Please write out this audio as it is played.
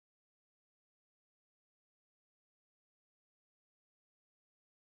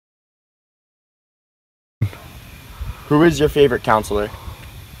Who is your favorite counselor?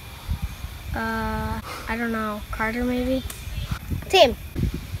 I don't know. Carter, maybe? Tim.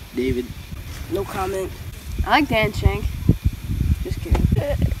 David. No comment. I like Dan Shank. Just kidding.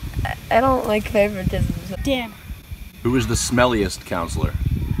 I don't like favoritism. Dan. Who is the smelliest counselor?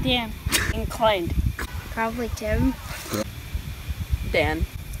 Dan. Inclined. Probably Tim. Dan.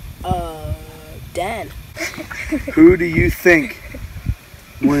 Dan. Who do you think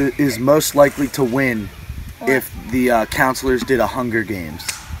is most likely to win if the counselors did a Hunger Games?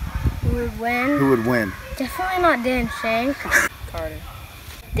 Who would win? Who would win? Definitely not Dan Shank. Carter.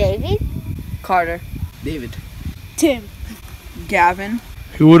 David? Carter. David. Tim. Gavin.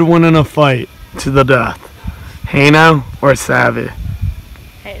 Who would win in a fight to the death? Hano or Savvy?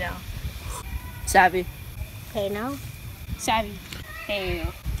 Hey now. Savvy. Hey, no. Savvy. Hey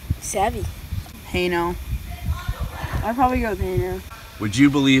now. Savvy. Hano. I'd probably go with Hano. Would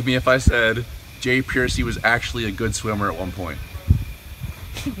you believe me if I said Jay Piercy was actually a good swimmer at one point?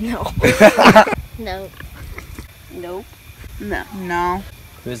 No. No. Nope. No.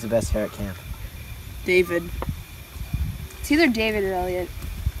 Who's the best hair at camp? David. It's either David or Elliot.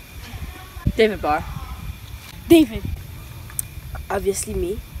 David Barr. David. Obviously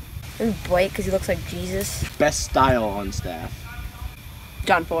me. And Blake, because he looks like Jesus. Best style on staff?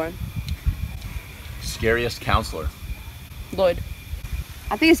 John Foran. Scariest counselor? Lloyd.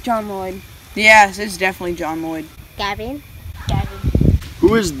 I think it's John Lloyd. Yes, it's definitely John Lloyd. Gavin? Gavin.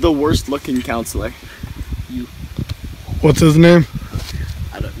 Who is the worst looking counselor? You. What's his name?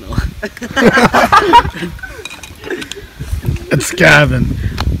 I don't know. It's Gavin.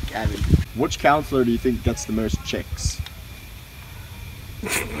 Gavin. Which counselor do you think gets the most chicks?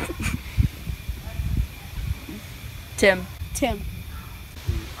 Tim. Tim.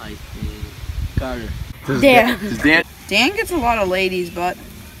 I think Carter. Dan. Dan gets a lot of ladies, but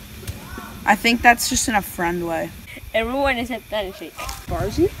I think that's just in a friend way. Everyone except Dan Shank.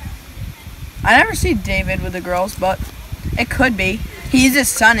 Barzy? I never see David with the girls, but it could be. He's his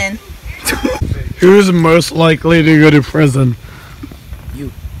son in. Who's most likely to go to prison?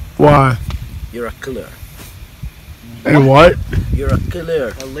 You. Why? You're a killer. And what? You're a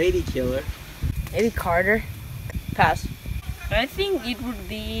killer. A lady killer. Maybe Carter. Pass. I think it would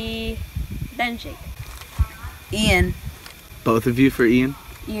be Dan Shank. Ian. Both of you for Ian?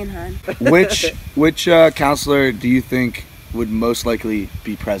 Ian Hine. Which counselor do you think would most likely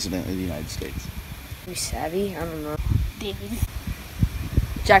be president of the United States? Maybe Savvy? I don't know. David.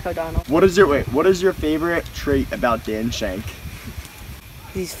 Jack O'Donnell. What is your favorite trait about Dan Shank?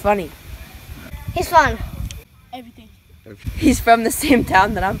 He's funny. He's fun. Everything. He's from the same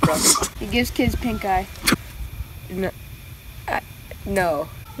town that I'm from. He gives kids pink eye. No. No.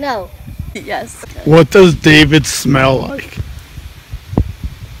 No. Yes. What does David smell like?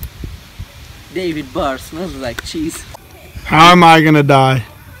 David Barr smells like cheese. How am I gonna die?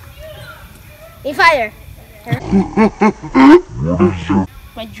 In fire.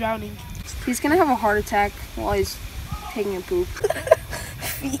 By drowning. He's gonna have a heart attack while he's taking a poop.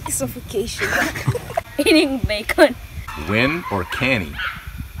 Suffocation. Eating bacon. Win or Canny?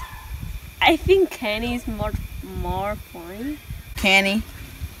 I think Kenny is more funny. Canny.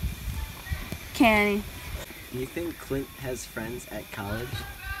 Canny. Do you think Clint has friends at college?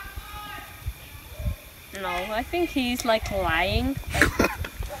 No, I think he's like lying.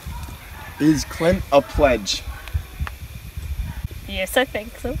 Is Clint a pledge? Yes, I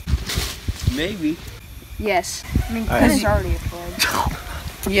think so. Maybe. Yes. I mean, Alright. Clint is already a pledge.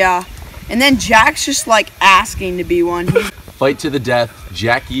 Yeah. And then Jack's just like asking to be one. Fight to the death,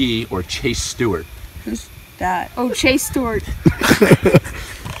 Jack Yee or Chase Stewart? Who's that? Oh, Chase Stewart.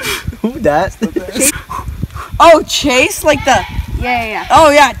 Who that? Oh, Chase? Like the... Yeah.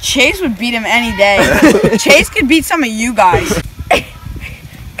 Oh, yeah. Chase would beat him any day. Chase could beat some of you guys.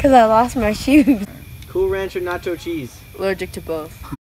 Because I lost my shoes. Cool Ranch or nacho cheese? Allergic to both.